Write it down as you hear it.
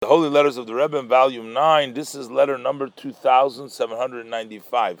Holy Letters of the Rebbe in Volume 9. This is letter number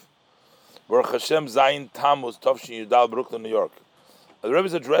 2795. Baruch Hashem Zayin Tammuz Tovshin Yudal, Brooklyn, New York. The Rebbe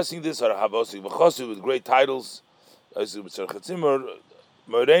is addressing this with great titles.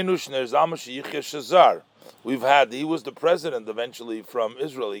 We've had, he was the president eventually from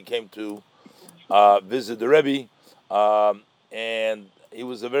Israel. He came to visit the Rebbe, and he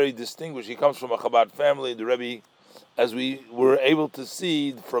was a very distinguished, he comes from a Chabad family. The Rebbe, as we were able to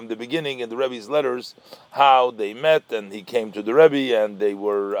see from the beginning in the Rebbe's letters, how they met, and he came to the Rebbe, and they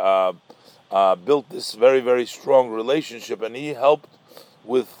were built this very, very strong relationship, and he helped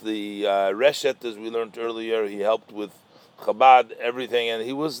with the Reshet, as we learned earlier. He helped with Chabad, everything, and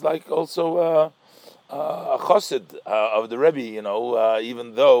he was like also a chassid of the Rebbe,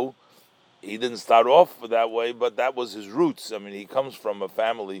 even though he didn't start off that way, but that was his roots. I mean, he comes from a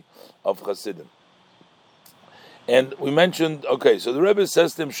family of chassidim. And we mentioned, so the Rebbe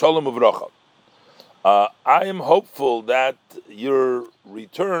says to him, Shalom Uvracha. I am hopeful that your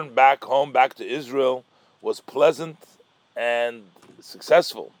return back home, back to Israel, was pleasant and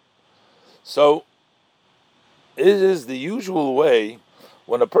successful. So, it is the usual way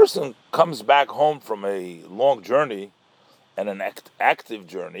when a person comes back home from a long journey and an active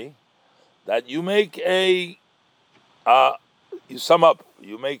journey, that you make you sum up,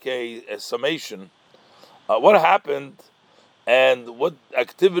 you make a summation. What happened and what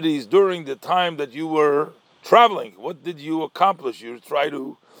activities during the time that you were traveling, what did you accomplish? You try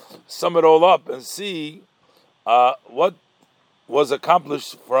to sum it all up and see what was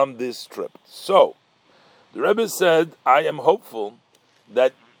accomplished from this trip. So, the Rebbe said, I am hopeful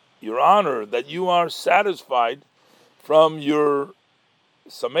that, Your Honor, that you are satisfied from your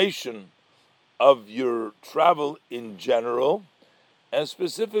summation of your travel in general, and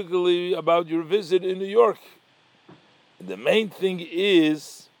specifically about your visit in New York. The main thing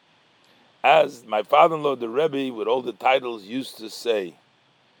is, as my father-in-law, the Rebbe, with all the titles, used to say,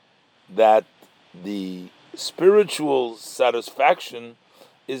 that the spiritual satisfaction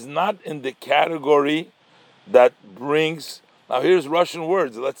is not in the category that brings. Now here's Russian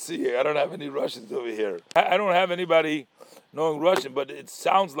words. Let's see. I don't have any Russians over here. I don't have anybody knowing Russian, but it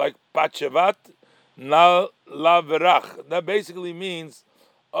sounds like Pachevat na laverach. That basically means,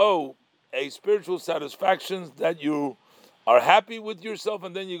 a spiritual satisfaction that you are happy with yourself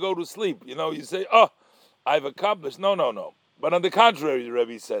and then you go to sleep. You say, I've accomplished. No. But on the contrary, the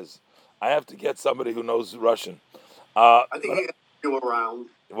Rebbe says, I have to get somebody who knows Russian. I think he has a few around.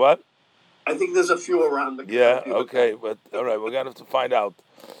 What? I think there's a few around. Yeah, okay, but all right, we're going to have to find out.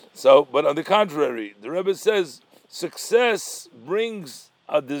 So, but on the contrary, the Rebbe says, success brings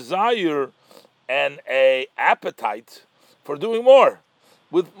a desire and a appetite for doing more,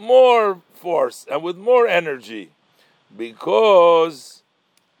 with more force and with more energy, because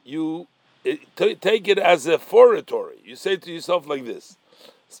you take it as a foretory. You say to yourself like this,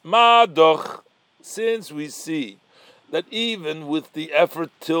 Ma'adoch, since we see that even with the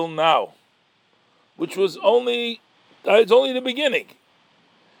effort till now, which was it's only the beginning.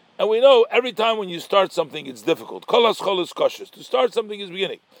 And we know every time when you start something, it's difficult. Kolas cholas koshes. To start something is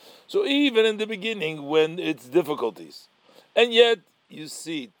beginning. So even in the beginning, when it's difficulties, and yet you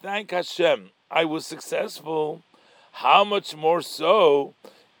see, thank Hashem, I was successful. How much more so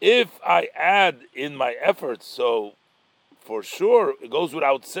if I add in my efforts? So for sure, it goes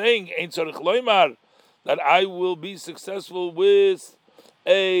without saying, Ein tzarich loymar, that I will be successful with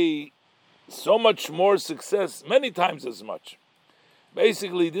so much more success, many times as much.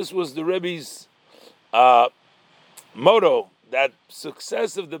 Basically, this was the Rebbe's motto, that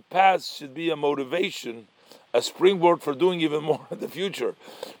success of the past should be a motivation, a springboard for doing even more in the future.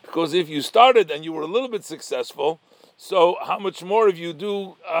 Because if you started and you were a little bit successful, so how much more if you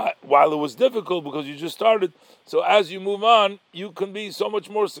do while it was difficult because you just started? So as you move on, you can be so much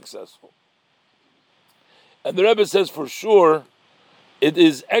more successful. And the Rebbe says for sure, it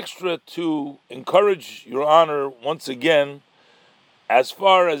is extra to encourage Your Honor once again, as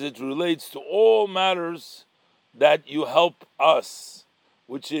far as it relates to all matters that you help us,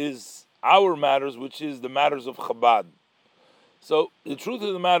 which is our matters, which is the matters of Chabad. So the truth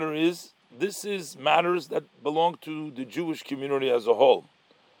of the matter is, this is matters that belong to the Jewish community as a whole.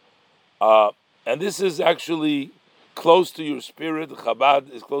 And this is actually close to your spirit. Chabad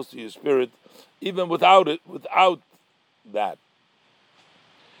is close to your spirit, even without that.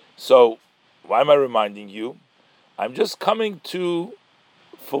 So, why am I reminding you? I'm just coming to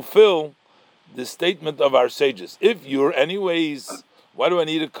fulfill the statement of our sages. If you're anyways, why do I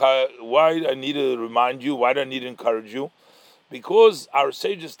need to remind you? Why do I need to encourage you? Because our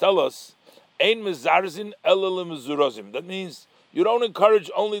sages tell us, Ein mezarzin ela lemezurozim. That means You don't encourage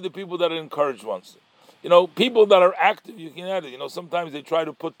only the people that are encouraged once. People that are active, you can add it. Sometimes they try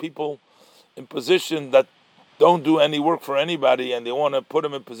to put people in position that don't do any work for anybody, and they want to put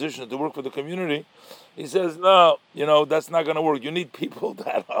them in position to work for the community. He says, no, that's not going to work. You need people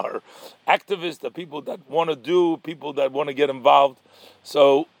that are activists, the people that want to do, people that want to get involved.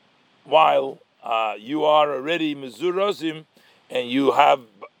 So while you are already Mizurozim, and you have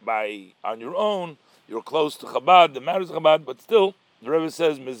on your own, you're close to Chabad, the matters of Chabad, but still, the Rebbe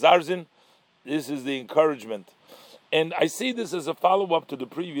says, Mizarzin, this is the encouragement. And I see this as a follow-up to the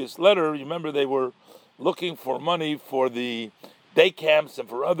previous letter. Remember, they were looking for money for the day camps and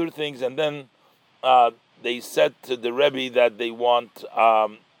for other things, and then they said to the Rebbe that they want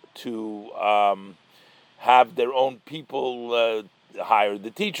to have their own people hire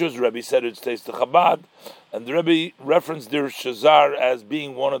the teachers. The Rebbe said it stays to Chabad, and the Rebbe referenced their Shazar as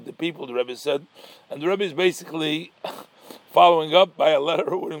being one of the people, the Rebbe said, and the Rebbe is basically following up by a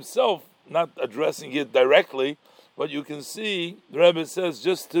letter with himself, not addressing it directly, but you can see the Rebbe says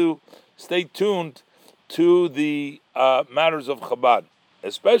just to stay tuned to the matters of Chabad.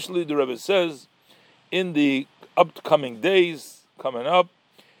 Especially the Rebbe says in the upcoming days coming up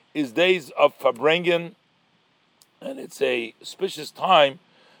is days of Farbrengen, and it's a auspicious time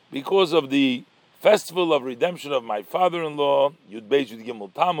because of the festival of redemption of my father-in-law, Yud Beis Yud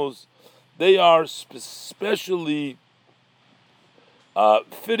Gimel Tammuz. They are especially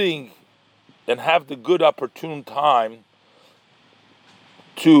fitting and have the good opportune time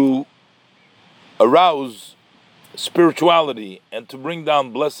to arouse spirituality and to bring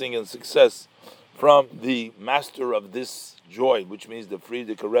down blessing and success from the master of this joy, which means the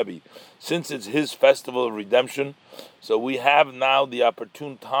Frierdiker Rebbe. Since it's his festival of redemption, so we have now the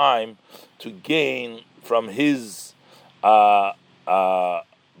opportune time to gain from his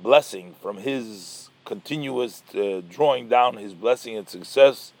blessing, from his continuous drawing down his blessing and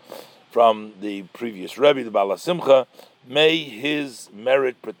success from the previous Rebbe, the Baal Simcha. May his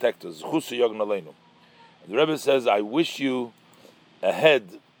merit protect us. The Rebbe says, I wish you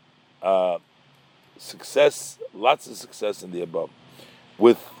ahead success, lots of success in the above.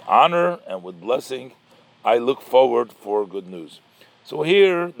 With honor and with blessing, I look forward for good news. So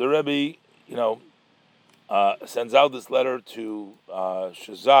here, the Rebbe, sends out this letter to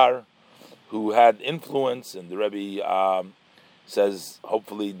Shazar, who had influence, and the Rebbe says,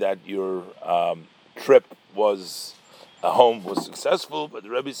 hopefully that your trip was successful. But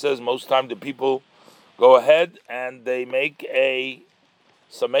the Rebbe says most time the people go ahead and they make a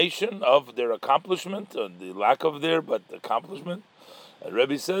summation of their accomplishment, or the lack of but accomplishment. And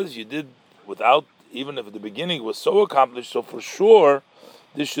Rebbe says you did without, even if at the beginning was so accomplished, so for sure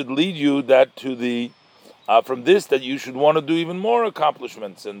this should lead you that to the from this that you should want to do even more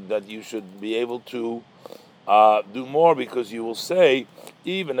accomplishments, and that you should be able to do more, because you will say,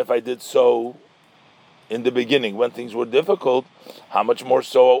 even if I did so in the beginning when things were difficult, how much more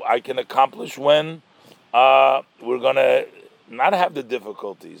so I can accomplish when we're going to not have the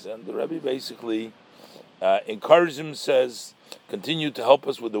difficulties. And the Rebbe basically encourages him, says, continue to help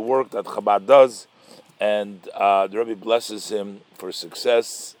us with the work that Chabad does, and the Rebbe blesses him for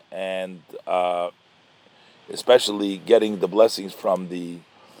success, and especially getting the blessings from the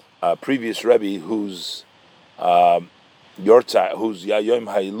previous Rebbe, whose Yom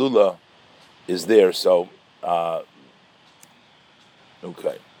Ha'ilula is there. So,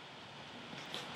 okay.